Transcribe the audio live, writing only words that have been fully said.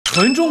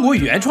纯中国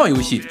原创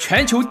游戏，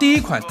全球第一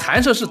款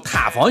弹射式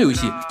塔防游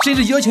戏，甚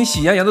至邀请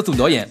喜羊羊的总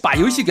导演把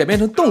游戏改编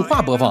成动画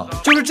播放。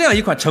就是这样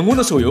一款成功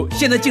的手游，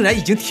现在竟然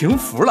已经停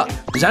服了。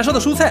燃烧的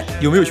蔬菜，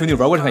有没有兄弟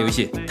玩过这款游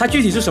戏？它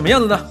具体是什么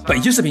样子呢？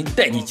本期视频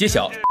带你揭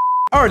晓。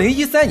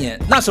2013年，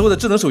那时候的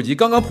智能手机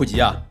刚刚普及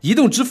啊，移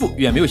动支付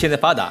远没有现在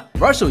发达，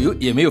玩手游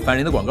也没有烦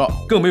人的广告，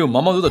更没有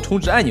毛毛多的充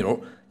值按钮。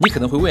你可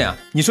能会问啊，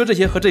你说这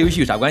些和这游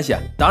戏有啥关系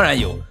啊？当然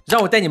有，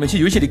让我带你们去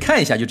游戏里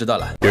看一下就知道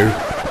了。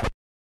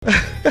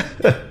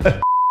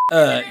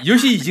游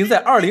戏已经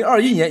在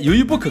2021年由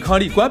于不可抗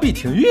力关闭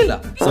停运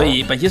了，所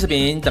以本期视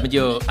频咱们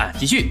就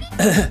继续。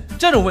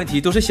这种问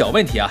题都是小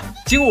问题啊。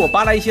经过我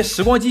扒拉一些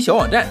时光机小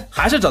网站，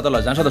还是找到了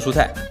燃烧的蔬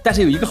菜。但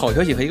是有一个好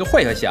消息和一个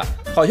坏消息啊。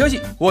好消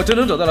息，我整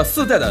整找到了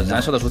4代的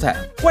燃烧的蔬菜。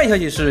坏消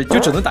息是，就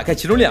只能打开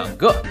其中2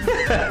个。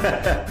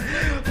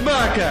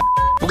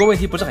不过问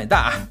题不是很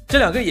大啊，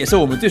这2个也是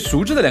我们最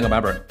熟知的2个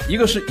版本，一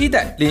个是1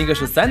代，另一个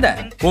是3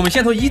代。我们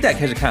先从1代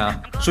开始看啊。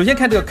首先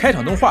看这个开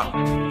场动画。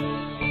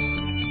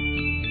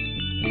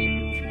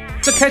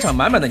这开场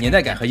满满的年代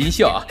感和音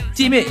效啊，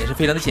界面也是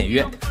非常的简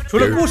约。除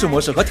了故事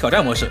模式和挑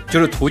战模式，就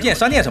是图鉴、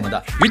商店什么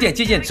的，有点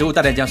借鉴《植物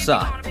大战僵尸》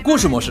啊。故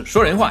事模式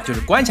说人话就是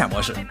关卡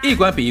模式，一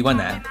关比一关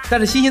难，但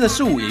是新鲜的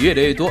事物也越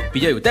来越多，比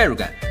较有代入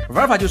感。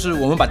玩法就是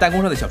我们把弹弓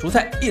上的小蔬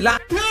菜一拉，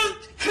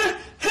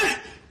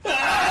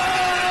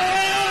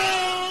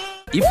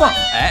一放，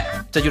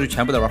这就是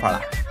全部的玩法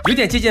了，有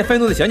点借鉴愤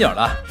怒的小鸟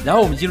了。然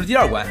后我们进入第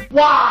2关，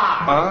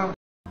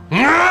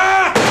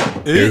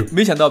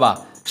没想到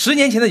吧？10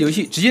年前的游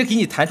戏直接给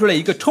你弹出来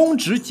一个充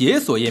值解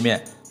锁页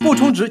面，不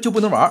充值就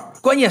不能玩，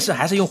关键是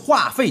还是用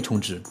话费充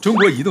值，中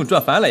国移动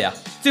赚翻了呀！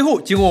最后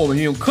经过我们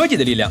运用科技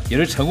的力量，也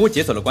是成功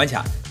解锁了关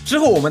卡。之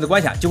后我们的关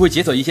卡就会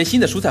解锁一些新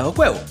的蔬菜和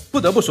怪物。不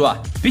得不说啊，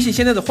比起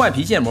现在的换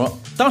皮建模，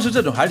当时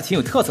这种还是挺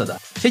有特色的。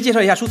先介绍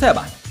一下蔬菜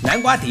吧，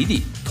南瓜迪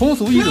迪，通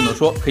俗易懂的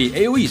说可以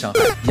AOE 伤害；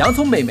洋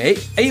葱美眉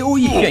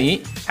AOE 眩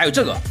晕，还有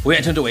这个我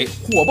愿称之为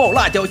火爆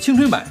辣椒青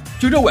春版。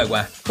就这外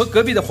观，和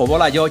隔壁的火爆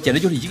辣椒简直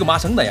就是一个妈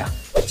生的呀！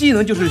技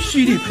能就是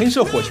蓄力喷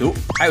射火球，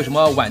还有什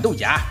么豌豆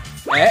荚，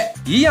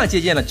一样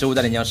借鉴了《植物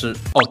大战僵尸》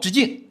哦。致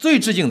敬，最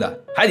致敬的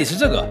还得是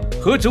这个，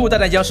和《植物大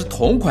战僵尸》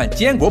同款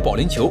坚果保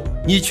龄球。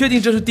你确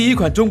定这是第一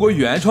款中国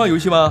原创游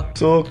戏吗？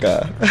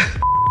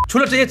除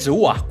了这些植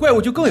物啊，怪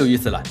物就更有意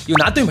思了，有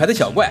拿盾牌的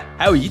小怪，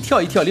还有一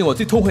跳一跳令我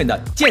最痛恨的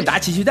健达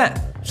奇趣蛋，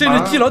甚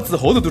至基佬紫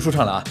猴子都出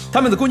场了啊！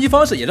他们的攻击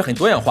方式也是很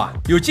多样化，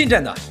有近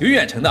战的，有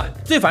远程的。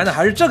最烦的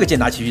还是这个健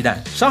达奇趣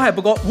蛋，伤害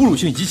不高，侮辱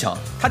性极强。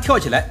他跳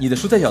起来，你的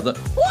蔬菜小子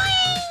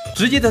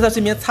直接在他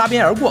身边擦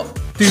边而过，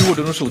对于我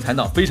这种手残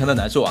党非常的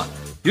难受啊！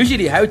游戏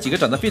里还有几个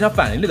长得非常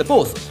反人类的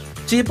BOSS，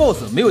 这些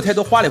BOSS 没有太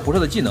多花里胡哨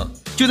的技能，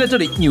就在这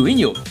里扭一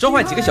扭，召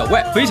唤几个小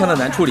怪，非常的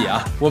难处理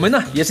啊。我们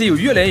呢也是有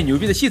越来越牛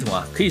逼的系统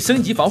啊，可以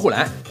升级防护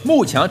栏，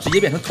木墙直接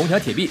变成铜墙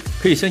铁壁，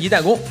可以升级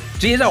弹弓，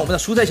直接让我们的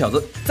蔬菜小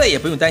子再也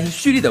不用担心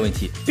蓄力的问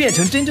题，变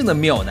成真正的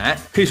秒男，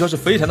可以说是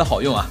非常的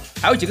好用啊。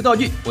还有几个道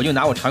具，我就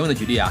拿我常用的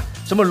举例啊，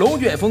什么龙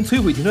卷风摧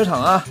毁停车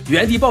场啊，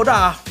原地爆炸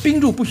啊，冰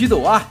柱不许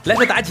走啊，来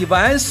个妲己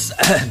完事。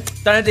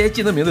当然这些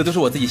技能名字都是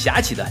我自己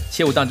瞎起的，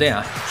切勿当真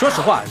啊。说实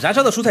话，燃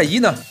烧的蔬菜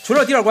1呢，除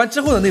了第2关之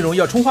后的内容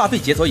要充话费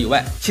解锁以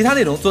外，其他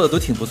内容做的都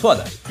挺不错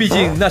的。毕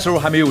竟那时候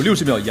还没有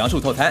60秒阳寿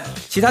套餐，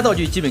其他道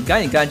具基本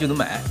干一干就能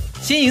买。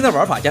新颖的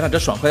玩法加上这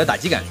爽快的打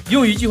击感，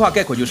用一句话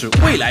概括就是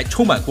未来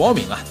充满光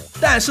明啊！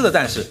但是，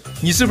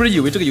你是不是以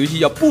为这个游戏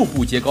要步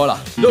步皆高了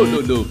 ？No，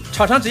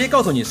 厂商直接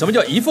告诉你什么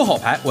叫一副好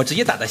牌，我直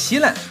接打得稀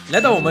烂。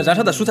来到我们燃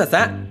烧的蔬菜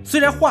3，虽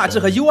然画质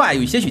和 UI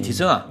有些许提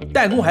升啊，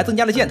弹弓还增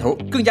加了箭头，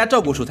更加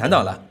照顾手残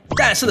党了。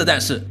但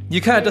是，你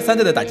看这3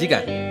代的打击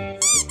感。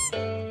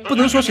不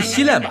能说是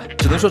稀烂吧，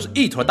只能说是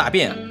一坨大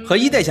便啊！和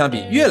1代相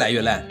比，越来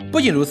越烂。不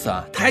仅如此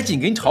啊，它还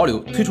紧跟潮流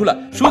推出了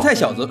蔬菜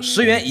小子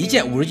10元1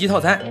件50级套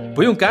餐，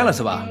不用干了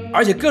是吧？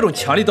而且各种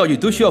强力道具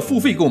都需要付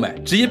费购买，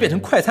直接变成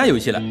快餐游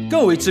戏了。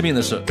更为致命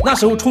的是，那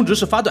时候充值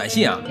是发短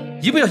信啊，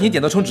一不小心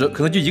点到充值，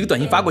可能就一个短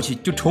信发过去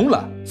就充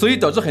了，所以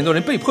导致很多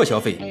人被迫消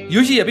费，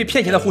游戏也被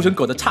骗钱的呼声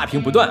搞得差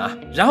评不断啊。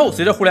然后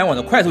随着互联网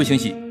的快速兴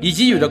起，以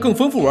及有着更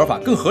丰富玩法、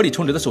更合理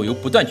充值的手游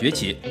不断崛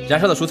起，燃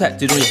烧的蔬菜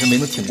最终也是没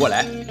能挺过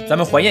来。咱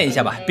们怀念一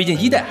下吧，毕竟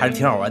1代还是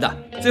挺好玩的。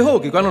最后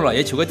给观众老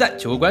爷求个赞，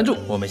求个关注，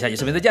我们下期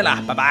视频再见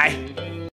啦，拜拜。